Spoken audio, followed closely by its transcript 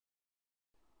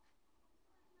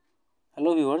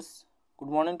Hello viewers, good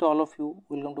morning to all of you.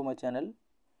 Welcome to my channel.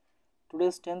 Today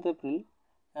is 10th April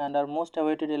and our most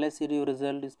awaited LIC ADO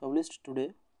result is published today.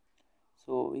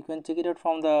 So you can check it out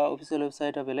from the official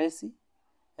website of LIC.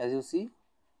 As you see,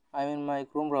 I am in my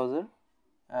Chrome browser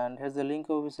and here's the link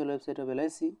of official website of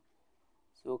LIC.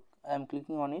 So I am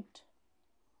clicking on it.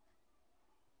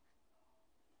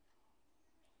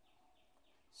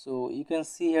 So you can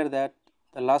see here that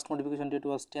the last notification date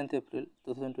was 10th April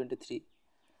 2023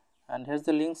 and here's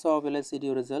the links of LIC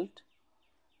ADO result.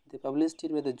 They published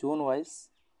it with the zone wise.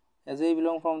 As I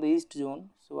belong from the east zone,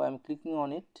 so I am clicking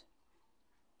on it,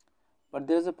 but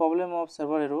there is a problem of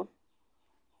server error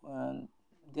and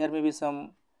there may be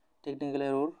some technical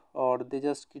error, or they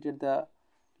just created the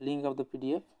link of the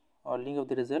PDF or link of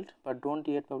the result but don't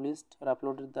yet published or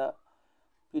uploaded the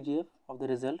PDF of the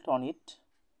result on it.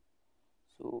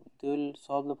 So they will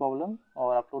solve the problem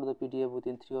or upload the PDF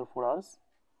within 3 or 4 hours.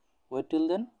 Wait till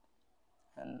then,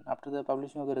 and after the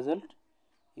publishing of the result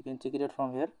you can check it out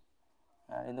from here,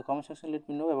 and in the comment section let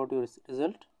me know about your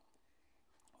result.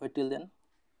 Wait till then,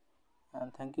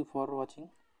 and thank you for watching.